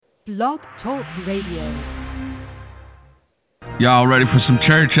Blog Talk Radio. Y'all ready for some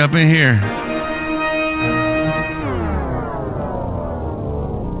church up in here?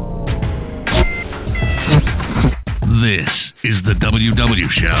 This is the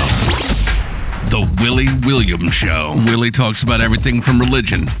TheWWShow. The Willie Williams Show. Willie talks about everything from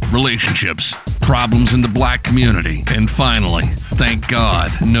religion, relationships, problems in the black community, and finally, thank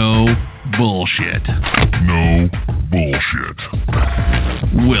God, no bullshit. No bullshit.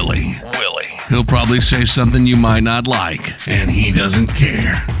 Willie. He'll probably say something you might not like, and he doesn't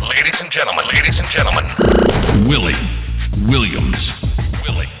care. Ladies and gentlemen, Willie Williams.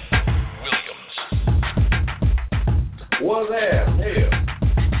 What's happening?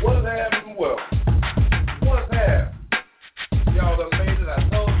 What's happening? Well, what's happening? Y'all done made it. I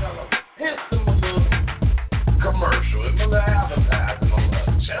told y'all to hit them a little commercial. It's a little advertising on the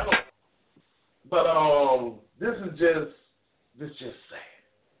channel. But this is just sad.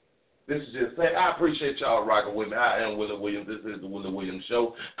 This is just sad. I appreciate y'all rocking with me. I am Willie Williams. This is the Willie Williams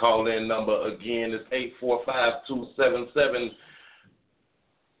Show. Call in number again is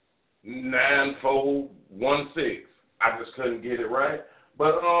 845-277-9416. I just couldn't get it right.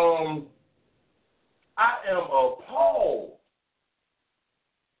 But I am appalled.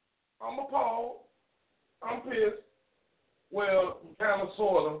 I'm appalled. I'm pissed. Well, kind of,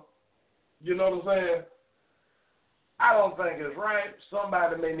 sort of. You know what I'm saying? I don't think it's right.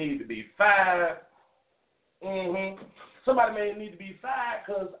 Somebody may need to be fired. Somebody may need to be fired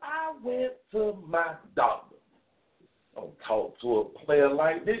because I went to my doctor. Don't talk to a player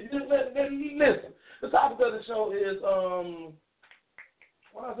like this. Listen, the topic of the show is,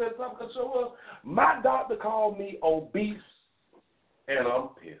 what I said the topic of the show was, my doctor called me obese, and I'm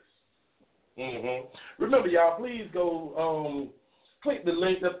pissed. Remember, y'all, please go click the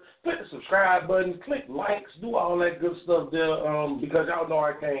link, click the subscribe button, click likes, do all that good stuff there, because y'all know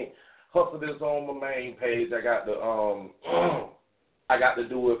I can't hustle this on my main page. I got to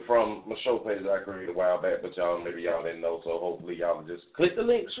do it from my show page that I created a while back, but maybe y'all didn't know, so hopefully y'all will just click the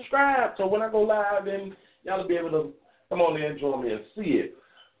link, subscribe, so when I go live, then y'all will be able to come on there and join me and see it.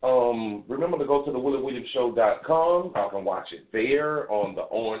 Remember to go to TheWWShow.com. I can watch it there on the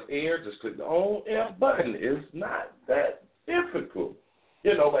on air. Just click the on air button. It's not that difficult,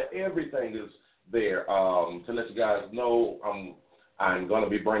 but everything is there. To let you guys know, I'm going to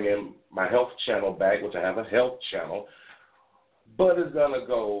be bringing my health channel back, which I have a health channel, but it's going to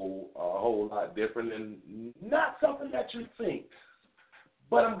go a whole lot different and not something that you think.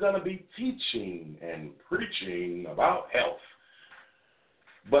 But I'm going to be teaching and preaching about health.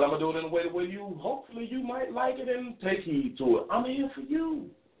 But I'm going to do it in a way where hopefully you might like it and take heed to it. I'm here for you.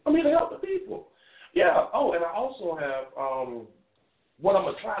 I'm here to help the people. Yeah. Oh, and I also have, what I'm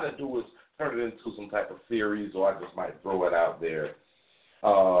going to try to do is turn it into some type of series, or I just might throw it out there.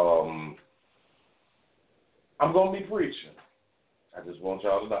 I'm going to be preaching. I just want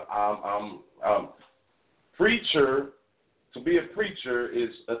y'all to know I'm preacher. To be a preacher is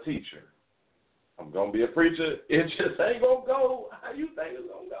a teacher. I'm going to be a preacher. It just ain't going to go how you think it's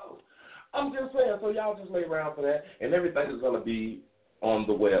going to go. I'm just saying, so y'all just lay around for that, and everything is going to be on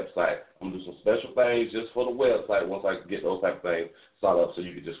the website. I'm going to do some special things just for the website once I get those type of things set up, so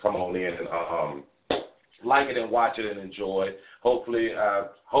you can just come on in and like it and watch it and enjoy. Hopefully I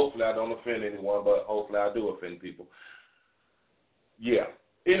don't offend anyone, but hopefully I do offend people. Yeah.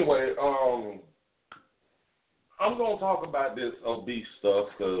 Anyway, I'm going to talk about this obese stuff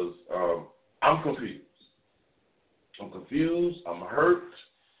because I'm confused. I'm hurt.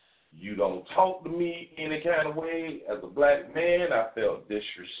 You don't talk to me any kind of way. As a black man, I felt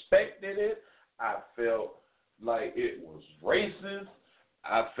disrespected it. I felt like it was racist.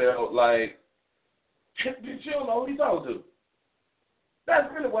 I felt like, you don't know who you talking to.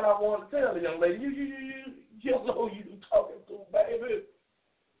 That's really what I want to tell the young lady. You don't know who you talking to, baby.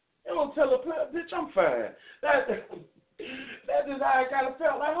 You don't tell her, bitch, I'm fine. That's just how I kind of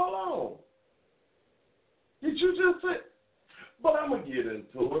felt. Like, hold on. Did you just say? But I'm going to get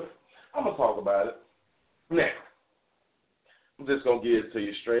into it. I'm going to talk about it. Now, I'm just going to get it to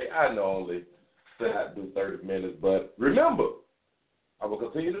you straight. I know only said I'd do 30 minutes, but remember, I will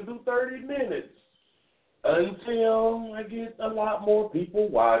continue to do 30 minutes until I get a lot more people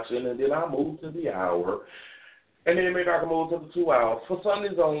watching, and then I move to the hour. And then maybe I can move to the 2 hours for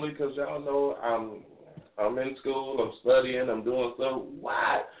Sundays only, because y'all know I'm in school, I'm studying, I'm doing stuff.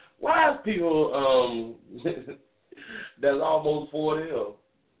 Why is people that's almost 40 or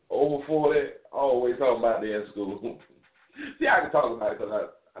over 40 always talking about they're in school? See, I can talk about it because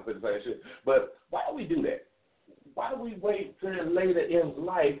I say the same shit. But why do we do that? Why do we wait till later in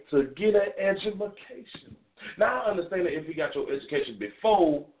life to get an education? Now, I understand that if you got your education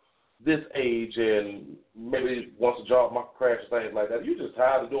before this age and maybe once a job market crash or things like that, you're just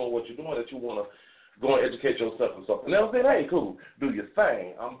tired of doing what you're doing that you want to go and educate yourself or something else, then hey, cool, do your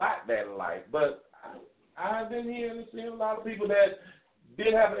thing. I'm about that in life. But I've been hearing and seeing a lot of people that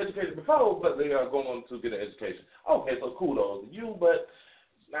didn't have an education before, but they are going to get an education. Okay, so kudos to you, but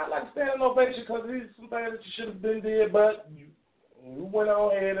it's not like standing ovation because these are some things that you should have been did, but you went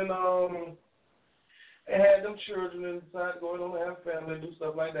on ahead and had them children and decided to go on and have a family and do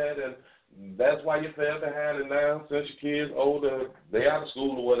stuff like that, and that's why you fell behind. And now, since your kids older, they out of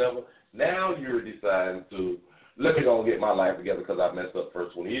school or whatever, now you're deciding to let me go and get my life together because I messed up the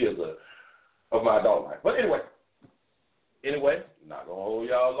first 20 years of my adult life. But anyway, not gonna hold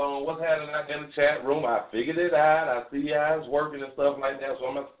y'all long. What's happening out in the chat room? I figured it out. I see y'all working and stuff like that, so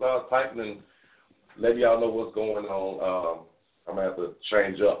I'm gonna start typing and let y'all know what's going on. I'm going to have to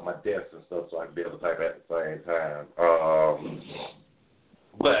change up my desk and stuff so I can be able to type at the same time.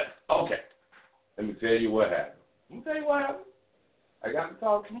 But, okay. Let me tell you what happened. I got to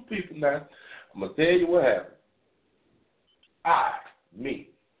talk to some people now. I'm going to tell you what happened. I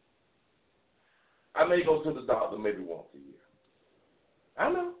may go to the doctor maybe once a year. I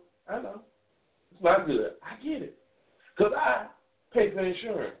know. It's not good. I get it. Because I pay for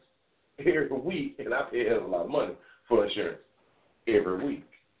insurance every week, and I pay a lot of money for insurance every week.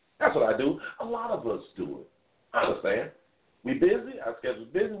 That's what I do. A lot of us do it. I understand. We busy. Our schedule's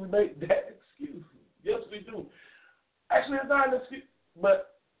busy. We make that excuse. Yes, we do. Actually, it's not an excuse,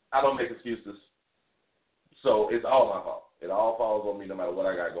 but I don't make excuses. So it's all my fault. It all falls on me no matter what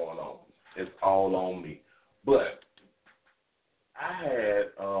I got going on. It's all on me. But I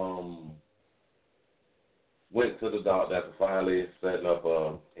had went to the doctor after finally setting up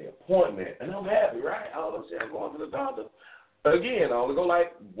an appointment, and I'm happy, right? Oh, shit, I'm going to the doctor. Again, I only go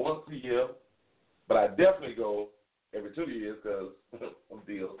like once a year, but I definitely go every 2 years because I'm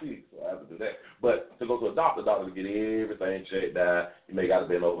DLC, so I have to do that. But to go to a doctor to get everything checked out, you may got to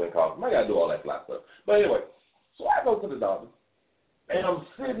bend over and cough. You might got to do all that fly stuff. But anyway, so I go to the doctor, and I'm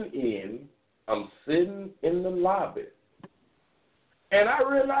sitting in the lobby, and I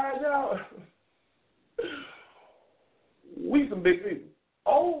realize, y'all, we some big people.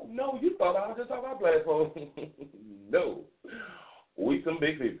 Oh, no, you thought I was just talking about black folks. No. We some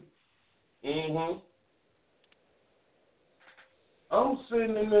big people. Mm-hmm. I'm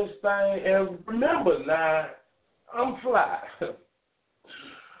sitting in this thing, and remember now, I'm fly.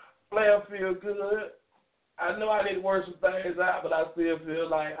 Flair feel good. I know I need to work some things out, but I still feel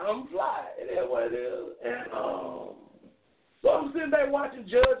like I'm fly. It is what it is. And so I'm sitting back watching,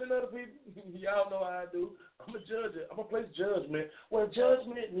 judging other people. Y'all know how I do. I'm a judge. I'm going to place judgment where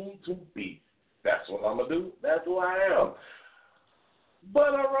judgment needs to be. That's what I'm going to do. That's who I am.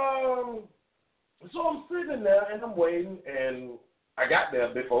 But, so I'm sitting there, and I'm waiting, and I got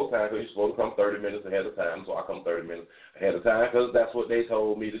there before time because you're supposed to come 30 minutes ahead of time, so I come 30 minutes ahead of time because that's what they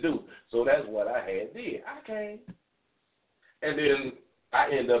told me to do. So that's what I had did. I came. And then I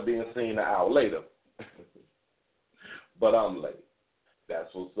ended up being seen an hour later. But I'm late.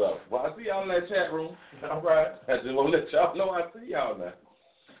 That's what's up. Well, I see y'all in that chat room. All right. I just want to let y'all know I see y'all now.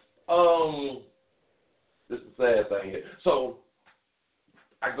 This is the sad thing here. So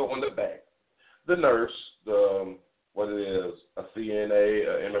I go in the back. The nurse, what it is, a CNA,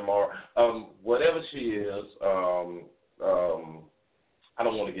 a MMR, whatever she is, I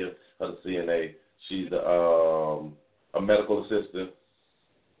don't want to give her the CNA. She's a medical assistant.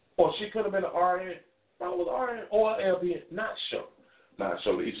 Or she could have been an RN, probably RN or LPN, not sure. Not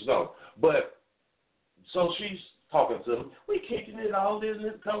sure to each his own. But, so she's talking to them. We kicking it, all this, and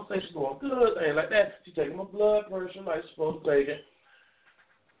this conversation going good, and like that. She's taking my blood pressure like she's supposed to take it.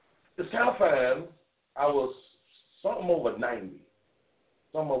 It's kind of fine. I was something over 90.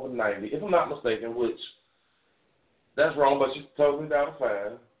 If I'm not mistaken, which that's wrong, but she's totally down to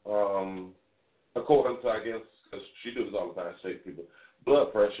fine. According to, I guess, because she does this all the time, she takes people's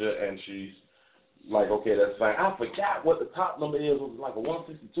blood pressure, and she's like, okay, that's fine. I forgot what the top number is. It was like a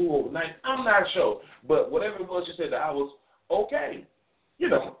 162 over 90. I'm not sure. But whatever it was, she said that I was okay. You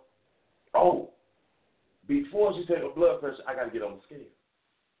know. Oh, before she take her blood pressure, I got to get on the scale.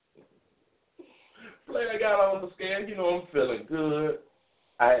 I got on the scale. You know, I'm feeling good.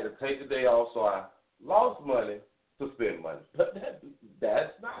 I had to take the day off, so I lost money to spend money. But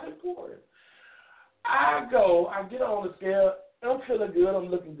that's not important. I get on the scale. I'm feeling good. I'm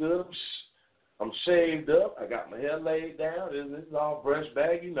looking good. I'm shaved up. I got my hair laid down. This is all brushed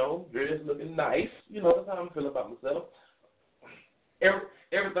back, you know, dress looking nice. You know, that's how I'm feeling about myself.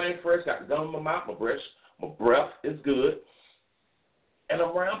 Everything fresh. Got the gum in my mouth. My breath is good. And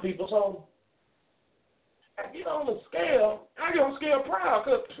I'm around people, so I get on the scale. I get on the scale proud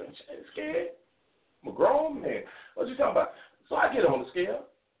because I ain't scared. I'm a grown man. What you talking about? So I get on the scale.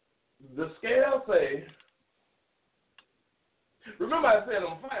 The scale say, remember I said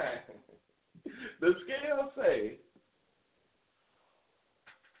I'm fine. The scale say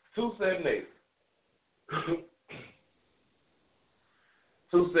 278.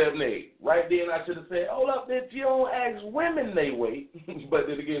 278. Right then I should have said, hold up, bitch, you don't ask women they weight. But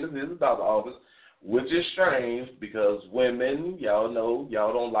then again, this is the doctor's office, which is strange because women, y'all know,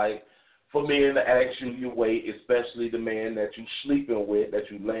 y'all don't like for men to ask you your weight, especially the man that you sleeping with, that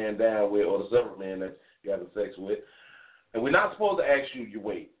you laying down with, or the several men that you having sex with. And we're not supposed to ask you your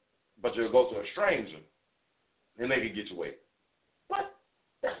weight, but you'll go to a stranger and they can get your weight. But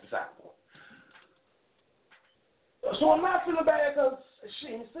that's beside the point. So I'm not feeling bad because she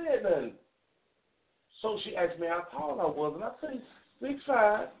ain't said nothing. So she asked me how tall I was, and I said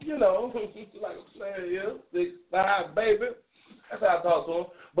 6'5", you know, like I'm saying, yeah, 6'5", baby. That's how I talk to him.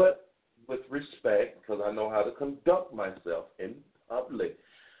 But with respect, because I know how to conduct myself in public.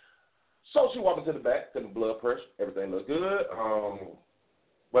 So she walked me to the back, to the blood pressure. Everything looked good.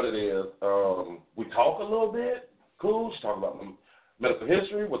 What it is, we talk a little bit. Cool. She talked about my medical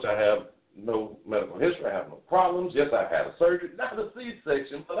history, which I have no medical history. I have no problems. Yes, I've had a surgery. Not a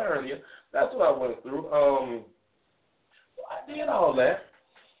C-section, but a hernia. That's what I went through. I did all that.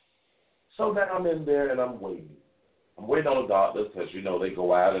 So now I'm in there and I'm waiting. I'm waiting on the doctors because, you know, they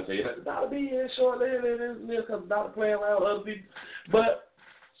go out and say, the doctor be here shortly, because the doctor playing around with other people. But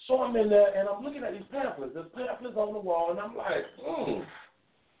so I'm in there and I'm looking at these pamphlets. There's pamphlets on the wall, and I'm like,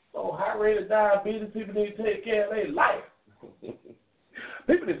 so high-rated diabetes, people need to take care of their life.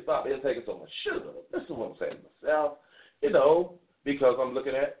 People need to stop there taking so much sugar. This is what I'm saying to myself, you know, because I'm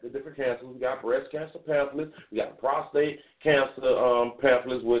looking at the different cancers. We got breast cancer pamphlets. We got prostate cancer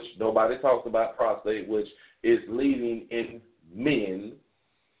pamphlets, which nobody talks about prostate, which is leading in men,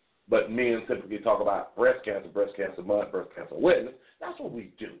 but men typically talk about breast cancer month, breast cancer awareness. That's what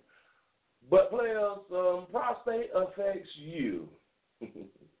we do. But players, prostate affects you.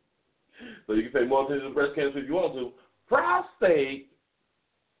 So you can pay more attention to breast cancer if you want to. Prostate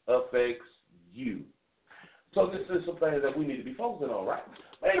affects you. So this is some things that we need to be focusing on, right?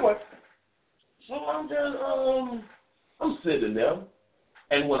 But anyway, so I'm just, I'm sitting there,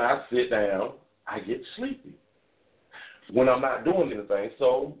 and when I sit down, I get sleepy when I'm not doing anything.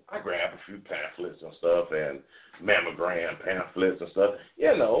 So I grab a few pamphlets and stuff and mammogram pamphlets and stuff,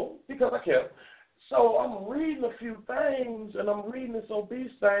 you know, because I care. So I'm reading a few things, and I'm reading this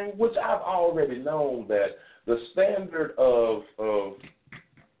obese thing, which I've already known that the standard of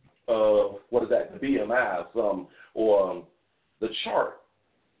what is that, the BMI or the chart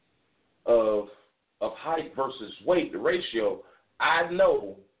of height versus weight, the ratio, I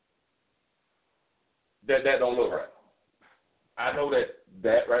know that don't look right. I know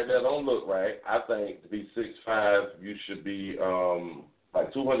that right there don't look right. I think to be 6'5", you should be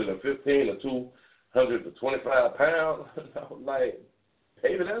like 215 or 225 pounds. Like,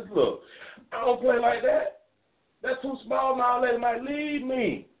 baby, that's look. I don't play like that. That's too small. My old lady might leave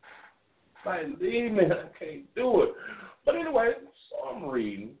me. I can't do it. But anyway, so I'm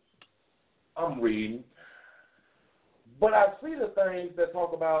reading. But I see the things that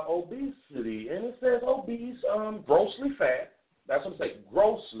talk about obesity, and it says obese, grossly fat. That's what it says,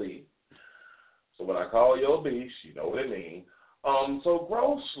 grossly. So when I call you obese, you know what it means. So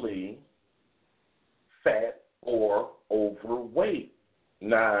grossly fat or overweight.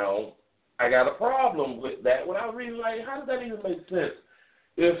 Now, I got a problem with that. When I read, like, how does that even make sense?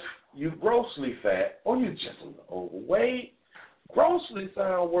 If you grossly fat or you just a little overweight, grossly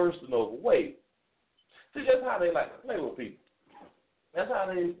sound worse than overweight. See, that's how they like to play with people. That's how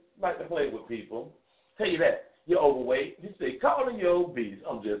they like to play with people. Tell you that. You're overweight. You say, calling you obese.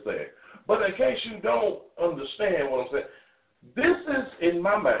 I'm just saying. But in case you don't understand what I'm saying, this is in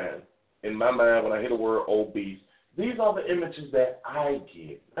my mind, when I hear the word obese, these are the images that I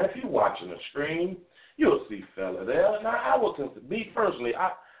get. Now, if you're watching the screen, you'll see fella there. Now, I would consider, me personally,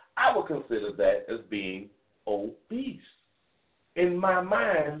 I would consider that as being obese. In my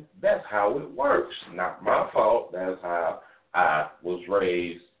mind, that's how it works. Not my fault. That's how I was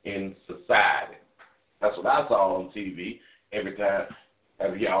raised in society. That's what I saw on TV every time.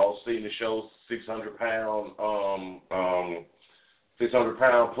 Have y'all seen the show 600 pound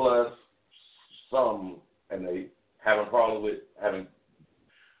plus some, and they having problems with having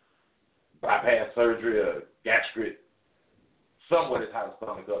bypass surgery or gastric, somewhat is how to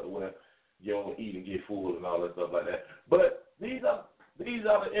stomach up to when you don't eat and get full and all that stuff like that. But these are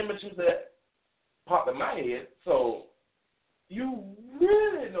the images that popped in my head. So you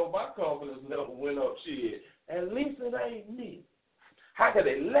really know my confidence level went up. Shit, At least it ain't me. How could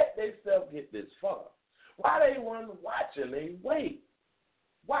they let themselves get this far? Why they weren't watching they weight?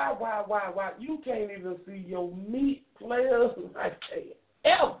 Why? You can't even see your meat players like they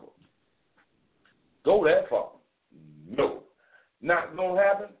ever go that far. No. Not going to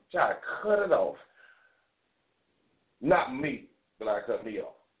happen. Try to cut it off. Not me, but I cut me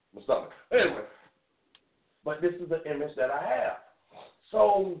off. My stomach. Anyway, but this is the image that I have.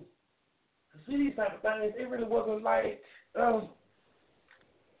 So, to see these type of things, it really wasn't like, I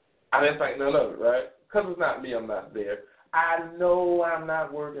didn't think none of it, right? Because it's not me, I'm not there. I know I'm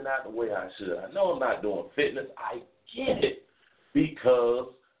not working out the way I should. I know I'm not doing fitness. I get it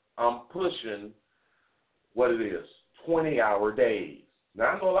because I'm pushing what it is, 20-hour days. Now,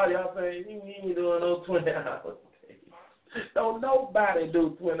 I know a lot of y'all saying, you ain't doing no 20-hour days. Don't nobody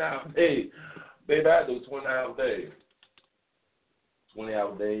do 20-hour days. Baby, I do 20-hour days.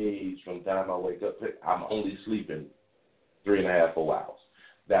 20-hour days from the time I wake up. I'm only sleeping 3.5, 4 hours.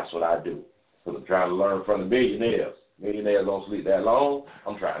 That's what I do. Because I'm trying to learn from the millionaires. Millionaires don't sleep that long.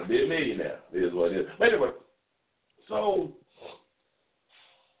 I'm trying to be a millionaire. It is what it is. But anyway, so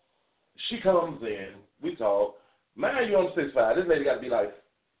she comes in. We talk. Mind you, I'm 6'5". This lady got to be like,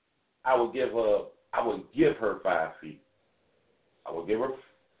 I would give her 5 feet. I would give her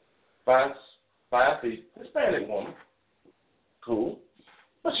 5 feet. Hispanic woman. Cool.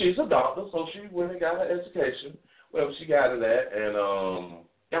 But she's a doctor, so she went and got her education. Whatever she got it at, and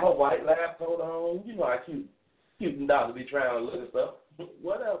got her white lab coat on. You know how cute doctors be trying to look and stuff.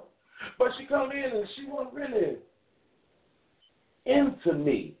 Whatever. But she come in and she wasn't really into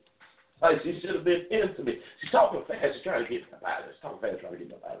me. Like she should have been into me. She's talking fast. She's trying to get me up out of it. She's talking fast, trying to get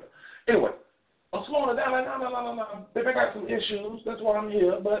me up out of it. Anyway, I'm slowing her down like, no. Baby, I got some issues. That's why I'm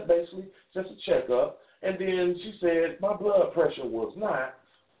here. But basically, just a checkup. And then she said my blood pressure was not.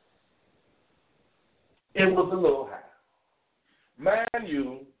 It was a little high. Mind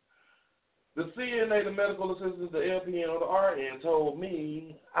you, the CNA, the medical assistant, the LPN, or the RN told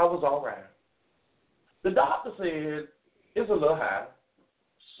me I was all right. The doctor said it's a little high.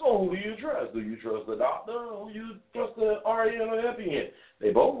 So who do you trust? Do you trust the doctor or do you trust the RN or the LPN?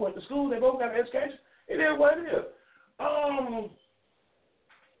 They both went to school. They both got an education. It is what it is.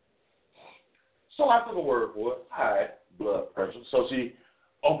 So I took a word for it. High blood pressure. So she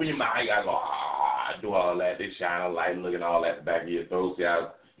open your mouth. You got to go, do all that. They shine a light and look at all that at the back of your throat. See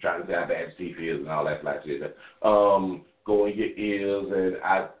how trying to see how bad your teeth is and all that flat shit. Go in your ears, and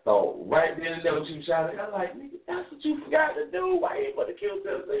I thought right then and there when she was shouting, I'm like, nigga, that's what you forgot to do. Why you put the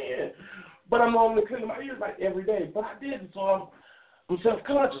Q-tips in? But I'm normally cleaning my ears like every day, but I didn't, so I'm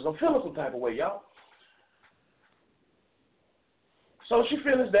self-conscious. I'm feeling some type of way, y'all. So she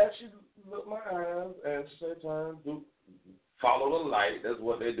finished that. She looked my eyes, and she said, follow the light. That's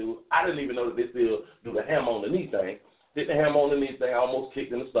what they do. I didn't even know that they still do the ham on the knee thing. Did the ham on the knee thing. I almost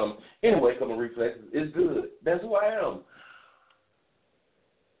kicked in the stomach. Anyway, coming reflexes. It's good. That's who I am.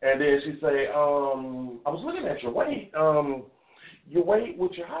 And then she say, I was looking at your weight. Your weight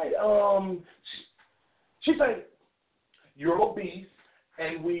with your height. She said, you're obese,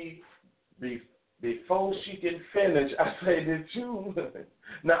 and before she can finish, I say, did you?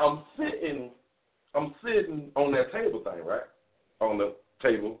 Now I'm sitting on that table thing, right? On the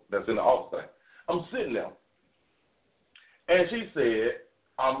table that's in the office thing. I'm sitting there. And she said,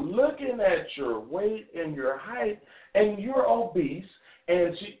 I'm looking at your weight and your height, and you're obese.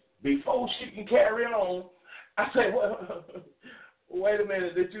 And before she can carry on, I say, well, wait a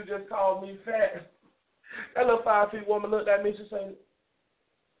minute, did you just call me fat? That little 5 feet woman looked at me, she said,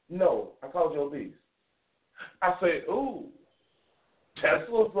 no, I called you obese. I said, ooh, that's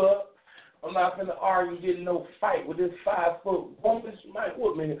what's up. I'm not finna argue, get in no fight with this 5 foot woman. She might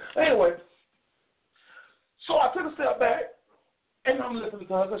whoop me. Anyway, so I took a step back, and I'm listening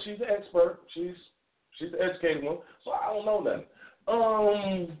to her because she's an expert. She's the educated one, so I don't know nothing.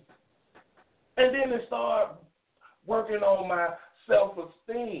 And then it started working on my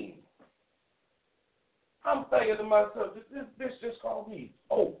self-esteem. I'm thinking to myself, this bitch just called me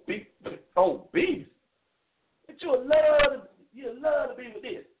obese. But you'd love to be with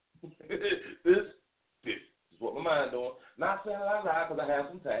this. This is what my mind doing. Not saying I lie because I have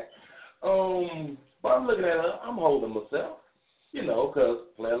some tact. But I'm looking at her. I'm holding myself. Because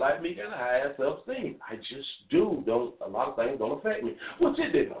player like me got a high self-esteem. I just do. A lot of things don't affect me. Which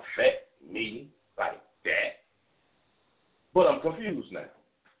it didn't affect me like that. But I'm confused now.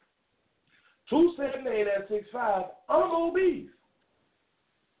 278 at 6'5", I'm obese.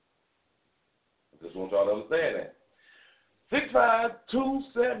 I just want y'all to understand that. 6'5",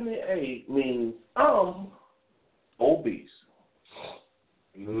 278 means I'm obese.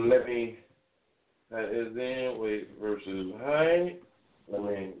 Let me That is in weight versus height. Let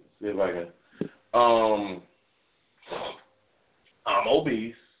me see if I can. I'm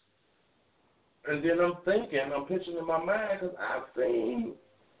obese. And then I'm pitching in my mind because I've seen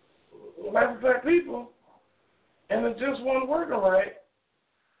life effect people, and it just wasn't working right.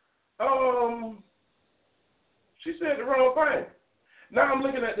 She said the wrong thing. Now I'm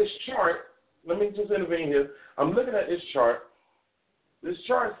looking at this chart. Let me just intervene here. I'm looking at this chart. This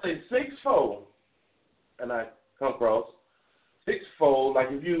chart says 6'4", and I come across 6'4", like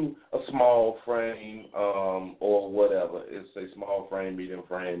if you a small frame or whatever, it says small frame, medium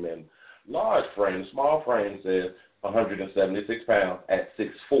frame, and large frame. Small frame says 176 pounds at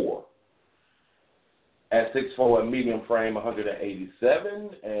 6'4". At 6'4", a medium frame, 187,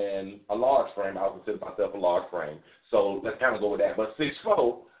 and a large frame, I would consider myself a large frame. So let's kind of go with that. But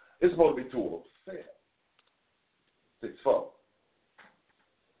 6'4", it's supposed to be 207. 6'4".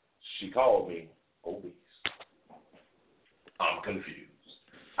 She called me obese. I'm confused.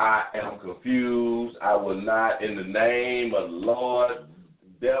 I am confused. I will not, in the name of the Lord,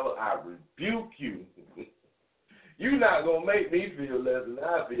 devil, I rebuke you. You're not going to make me feel less than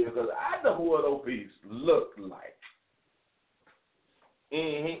I feel because I know what obese look like.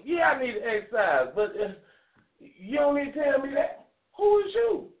 Yeah, I need to exercise, but you don't need to tell me that. Who is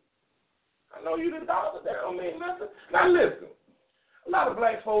you? I know you the doctor. That don't mean nothing. Now, listen. A lot of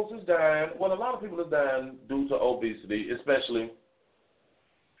black folks is dying. Well, a lot of people are dying due to obesity, especially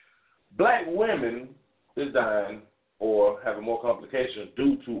black women is dying or having more complications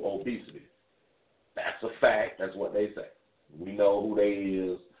due to obesity. That's a fact. That's what they say. We know who they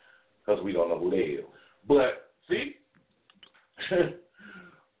is because we don't know who they is. But, see,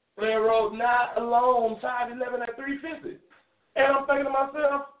 Flair wrote, not alone, 5'11" at 350. And I'm thinking to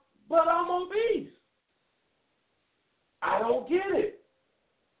myself, but I'm obese. I don't get it.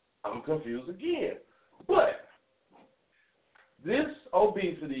 I'm confused again. But this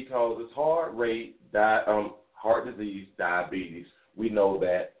obesity causes heart disease, diabetes. We know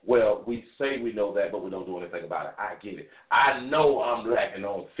that. Well, we say we know that, but we don't do anything about it. I get it. I know I'm lacking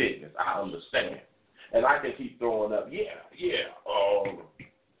on fitness. I understand. And I can keep throwing up,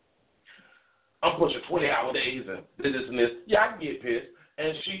 I'm pushing 20-hour days and this and this. Yeah, I can get pissed.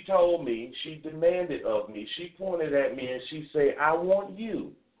 And she told me, she demanded of me, she pointed at me and she said, I want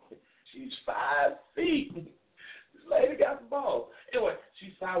you. She's 5 feet. This lady got the balls. Anyway,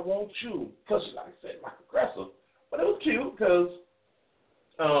 she said, I want you. Because, like I said, like aggressive. But it was cute because,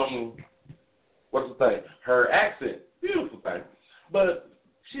 what's the thing? Her accent, beautiful thing. But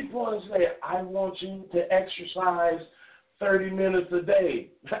she pointed and said, I want you to exercise 30 minutes a day.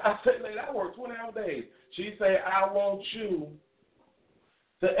 I said, lady, I work 20-hour days. She said, I want you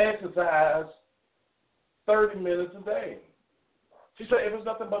to exercise 30 minutes a day. She said, if it's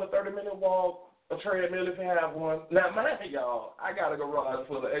nothing but a 30-minute walk, a treadmill if you have one. Now, mind y'all, I got a garage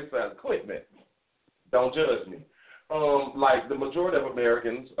full of exercise equipment. Don't judge me. Like the majority of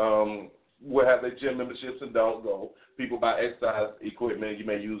Americans will have their gym memberships and don't go. People buy exercise equipment. You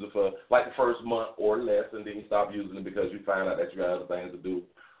may use it for like the first month or less, and then you stop using it because you find out that you got other things to do.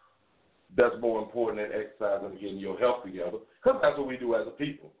 That's more important than exercising and getting your health together, because that's what we do as a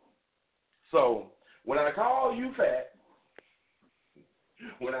people. So when I call you fat,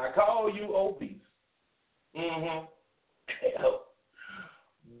 when I call you obese,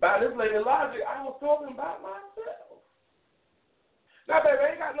 by this lady logic, I was talking about myself. Now, baby,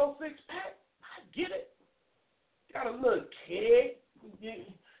 I ain't got no six-pack. I get it. Got a little keg. You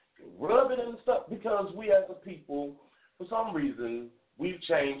rub it and stuff, because we as a people, for some reason, we've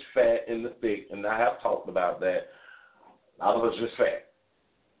changed fat in the thick, and I have talked about that. A lot of us is fat.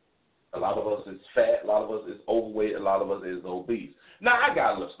 A lot of us is fat. A lot of us is overweight. A lot of us is obese. Now, I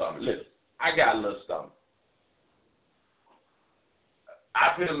got a little stomach. Listen, I got a little stomach.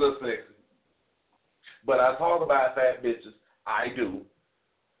 I feel a little sexy. But I talk about fat bitches. I do.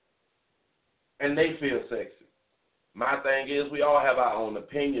 And they feel sexy. My thing is, we all have our own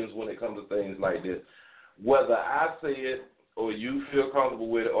opinions when it comes to things like this. Whether I say it or you feel comfortable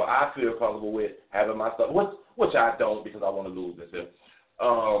with it or I feel comfortable with having my stuff, which I don't because I want to lose this here.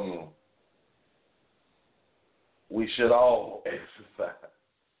 We should all exercise.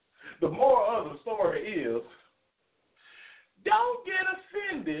 The moral of the story is, don't get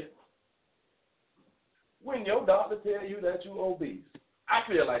offended when your doctor tells you that you're obese. I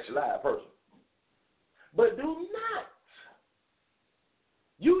feel like she lied personally. But do not.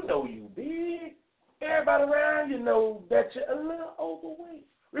 You know you big. Everybody around you know that you're a little overweight.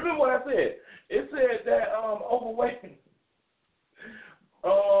 Remember what I said? It said that overweight,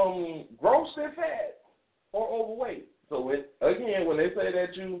 grossly fat or overweight. So again, when they say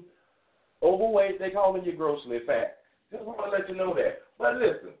that you overweight, they calling you grossly fat. Just want to let you know that. But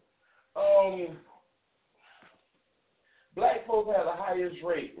listen, black folks have the highest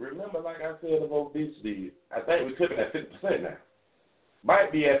rate. Remember, like I said, of obesity. I think we're cooking at 50% now.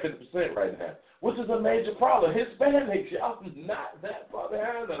 Might be at 50% right now, which is a major problem. Hispanics, y'all not that far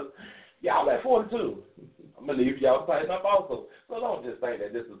behind us. Y'all at 42. I'm going to leave y'all tighten up also. So don't just think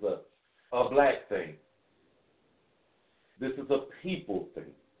that this is a black thing. This is a people thing.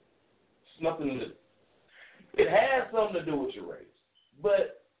 It's nothing to, it has something to do with your race.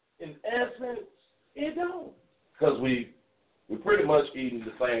 But in essence, it don't. Because we're pretty much eating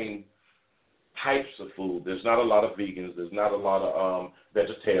the same types of food. There's not a lot of vegans. There's not a lot of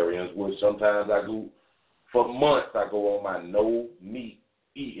vegetarians, which sometimes I go, for months I go on my no meat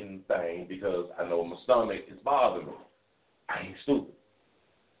eating thing because I know my stomach is bothering me. I ain't stupid.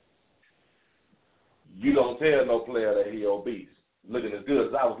 You don't tell no player that he obese, looking as good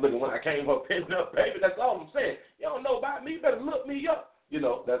as I was looking when I came up picking up, baby. That's all I'm saying. You don't know about me, you better look me up. You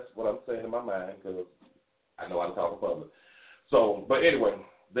know, that's what I'm saying in my mind because I know how to talk in public. So, but anyway,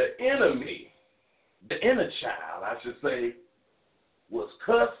 the enemy, the inner child, I should say, was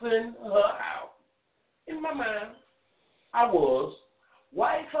cussing her out. In my mind, I was.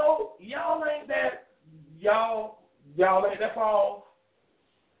 White folk, y'all ain't that far off.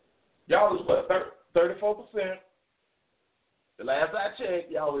 Y'all is what, 34%. The last I checked,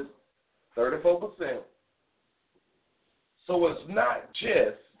 y'all is 34%. So it's not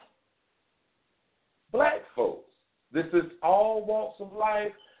just black folks. This is all walks of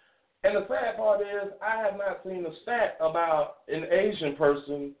life. And the sad part is I have not seen a stat about an Asian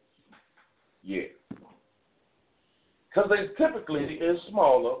person yet. Because they typically is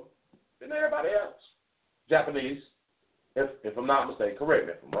smaller than everybody else. Japanese, if I'm not mistaken, correct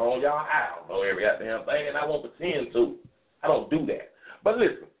me if I'm wrong, y'all. I don't know every goddamn thing, and I won't pretend to. I don't do that. But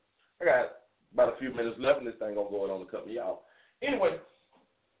listen, I got about a few minutes left, and this thing going to go on to cut me off. Anyway,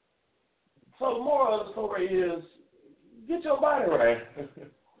 so the moral of the story is get your body right.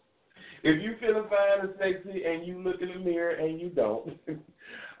 If you feeling fine and sexy and you look in the mirror and you don't,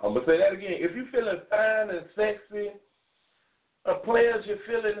 I'm going to say that again. If you feeling fine and sexy, players, you're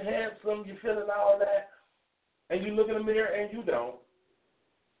feeling handsome, you're feeling all that, and you look in the mirror and you don't,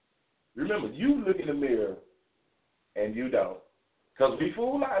 remember, you look in the mirror and you don't. Because we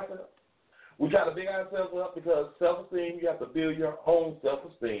fool ourselves. We try to big ourselves up because self-esteem, you have to build your own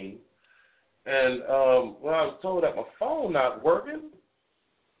self-esteem. And when I was told that my phone not working,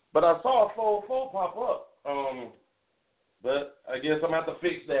 but I saw a phone pop up. But I guess I'm going to have to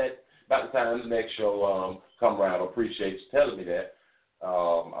fix that by the time the next show come around. I appreciate you telling me that.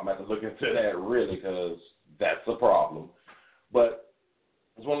 I'm going to have to look into that really because that's a problem. But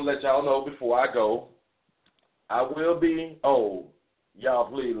I just want to let y'all know before I go, I will be old. Y'all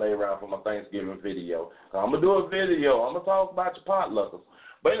please lay around for my Thanksgiving video. I'm going to do a video. I'm going to talk about your potluckers.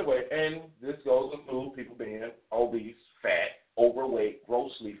 But anyway, and this goes into people being obese, fat, overweight,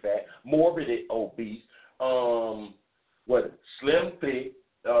 grossly fat, morbidly obese, slim thick,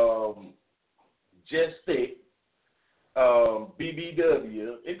 just thick,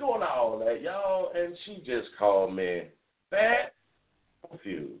 BBW, and doing all that, y'all. And she just called me fat,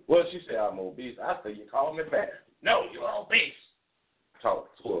 confused. Well, she said I'm obese. I said you call me fat. No, you're obese. Talk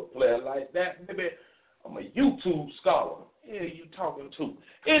to a player like that, baby. I'm a YouTube scholar. Yeah, you talking to.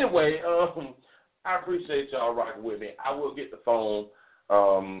 Anyway, I appreciate y'all rocking with me. I will get the phone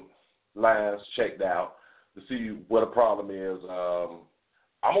lines checked out to see what the problem is.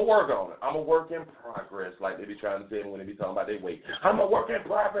 I'm going to work on it. I'm a work in progress, like they be trying to tell me when they be talking about their weight. I'm a work in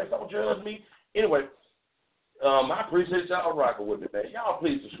progress. Don't judge me. Anyway, I appreciate y'all rocking with me, man. Y'all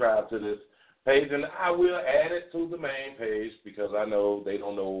please subscribe to this page, and I will add it to the main page because I know they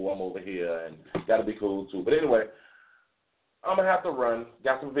don't know I'm over here, and got to be cool, too. But anyway, I'm going to have to run.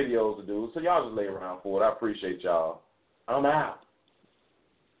 Got some videos to do, so y'all just lay around for it. I appreciate y'all. I'm out.